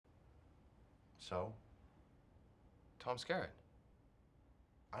So? Tom Skerritt.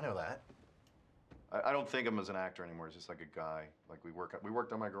 I know that. I don't think of him as an actor anymore. He's just like a guy. Like we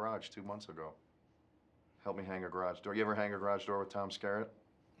worked on my garage 2 months ago. Help me hang a garage door. You ever hang a garage door with Tom Skerritt?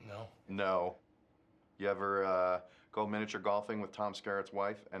 No. No. You ever go miniature golfing with Tom Skerritt's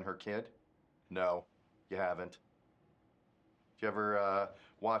wife and her kid? No, you haven't. You ever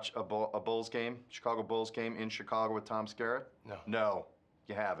watch a Bulls game, Chicago Bulls game in Chicago with Tom Skerritt? No. No,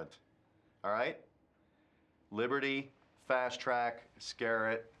 you haven't. All right? Liberty, Fast Track,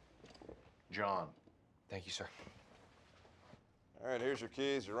 Skerritt, John. Thank you, sir. All right, here's your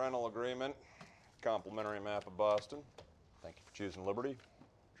keys, your rental agreement, complimentary map of Boston. Thank you for choosing Liberty.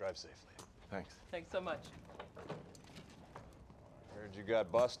 Drive safely. Thanks. Thanks so much. Heard you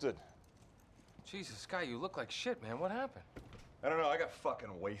got busted. Jesus, Scott, you look like shit, man. What happened? I don't know, I got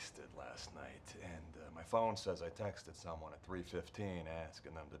fucking wasted last night, and my phone says I texted someone at 3:15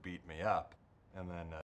 asking them to beat me up, and then